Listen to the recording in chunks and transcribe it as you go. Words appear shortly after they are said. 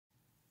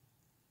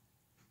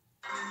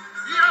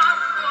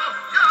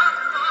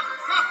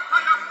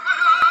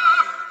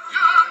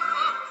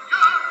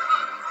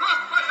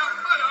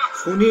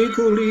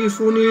Funiculi,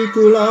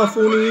 funicula,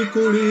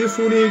 funiculi,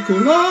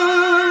 funicula.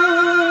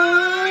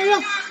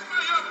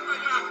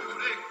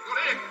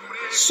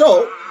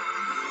 So,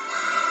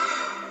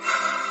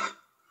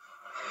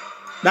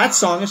 that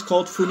song is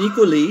called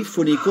Funiculi,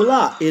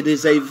 funicula. It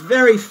is a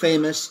very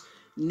famous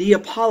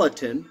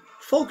Neapolitan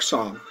folk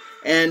song.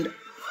 And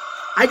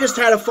I just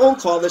had a phone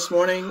call this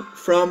morning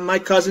from my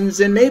cousins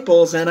in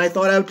Naples, and I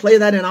thought I would play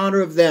that in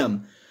honor of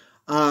them.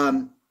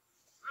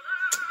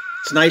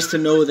 It's nice to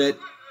know that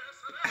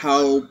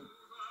how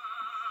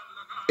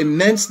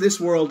immense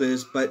this world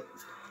is, but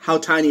how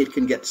tiny it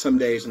can get some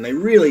days, and they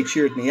really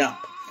cheered me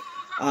up.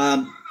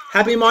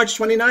 Happy March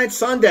 29th,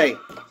 Sunday.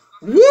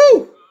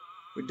 Woo!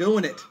 We're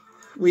doing it.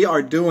 We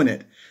are doing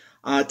it.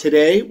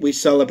 Today, we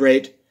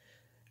celebrate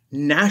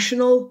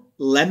National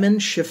Lemon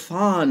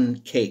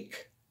Chiffon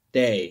Cake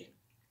Day.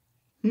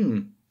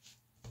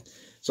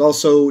 It's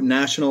also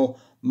National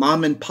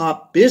Mom and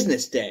Pop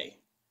Business Day.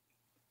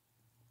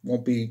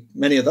 Won't be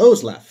many of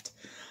those left.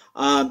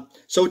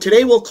 So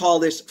today we'll call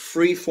this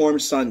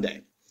Freeform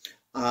Sunday.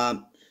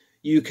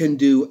 You can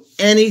do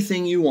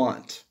anything you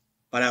want,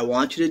 but I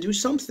want you to do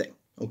something,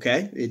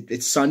 okay?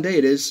 It's Sunday.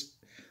 It is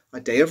a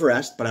day of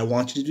rest, but I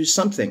want you to do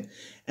something.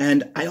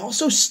 And I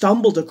also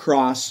stumbled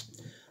across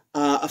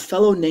a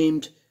fellow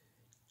named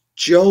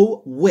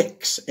Joe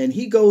Wicks, and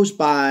he goes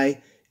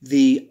by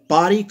the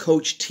Body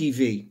Coach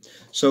TV.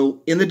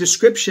 So in the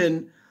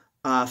description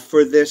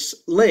for this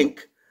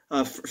link,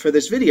 for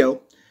this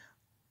video,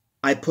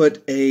 I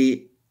put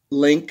a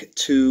link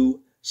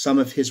to some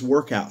of his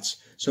workouts.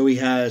 So he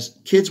has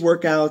kids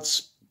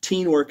workouts,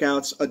 teen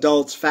workouts,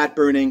 adults, fat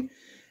burning,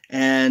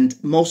 and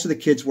most of the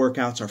kids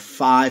workouts are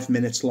 5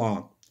 minutes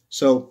long.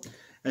 So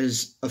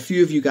as a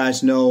few of you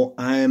guys know,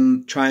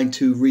 I'm trying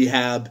to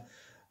rehab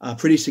a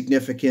pretty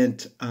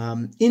significant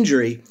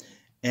injury,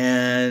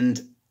 and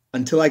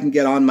until I can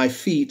get on my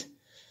feet,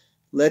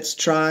 let's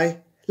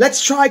try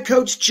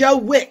Coach Joe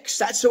Wicks.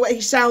 That's the way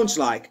he sounds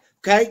like.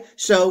 Okay,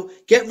 so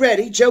get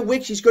ready. Joe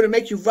Wicks, he's going to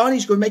make you run.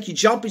 He's going to make you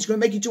jump. He's going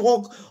to make you do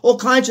all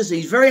kinds of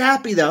things. He's very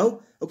happy,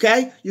 though.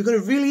 Okay, you're going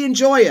to really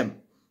enjoy him.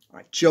 All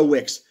right, Joe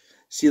Wicks.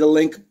 See the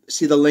link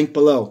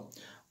below.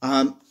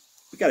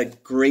 We got a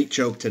great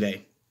joke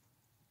today.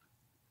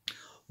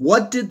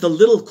 What did the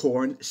little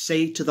corn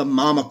say to the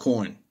mama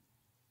corn?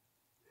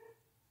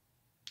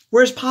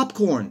 Where's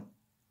popcorn?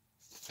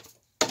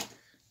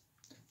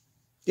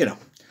 You know.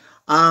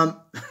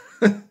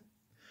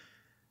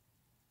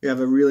 We have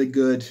a really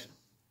good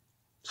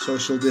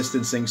social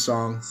distancing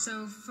song.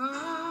 So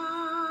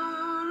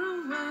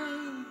far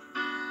away,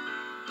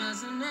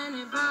 doesn't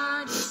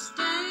anybody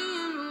stay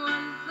in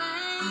one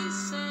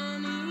place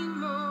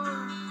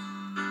anymore?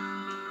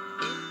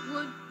 It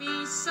would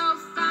be so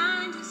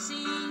fine to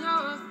see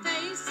your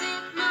face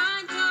at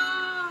my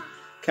door.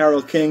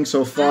 Carole King,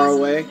 So Far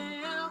Away.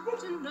 Help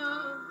to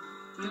know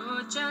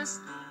you're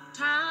just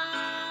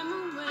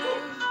time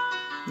away.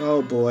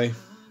 Oh boy.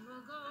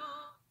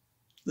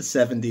 The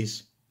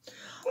 70s.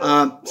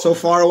 So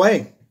Far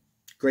Away.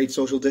 Great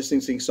social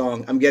distancing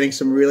song. I'm getting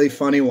some really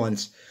funny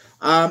ones.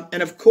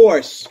 And of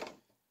course,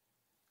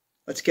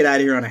 let's get out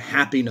of here on a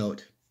happy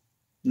note.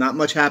 Not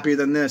much happier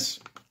than this.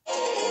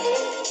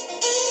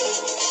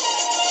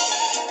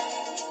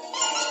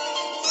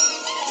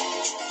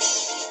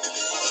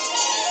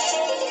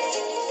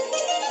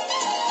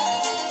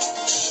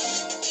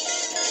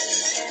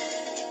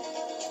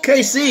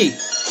 KC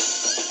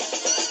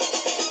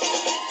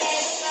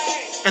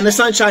and the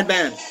Sunshine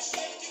Band.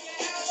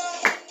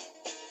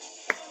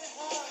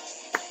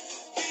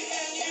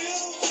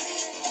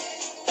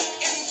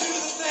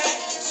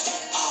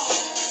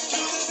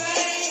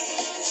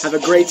 Have a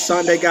great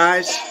Sunday,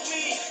 guys.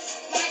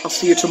 I'll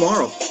see you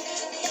tomorrow.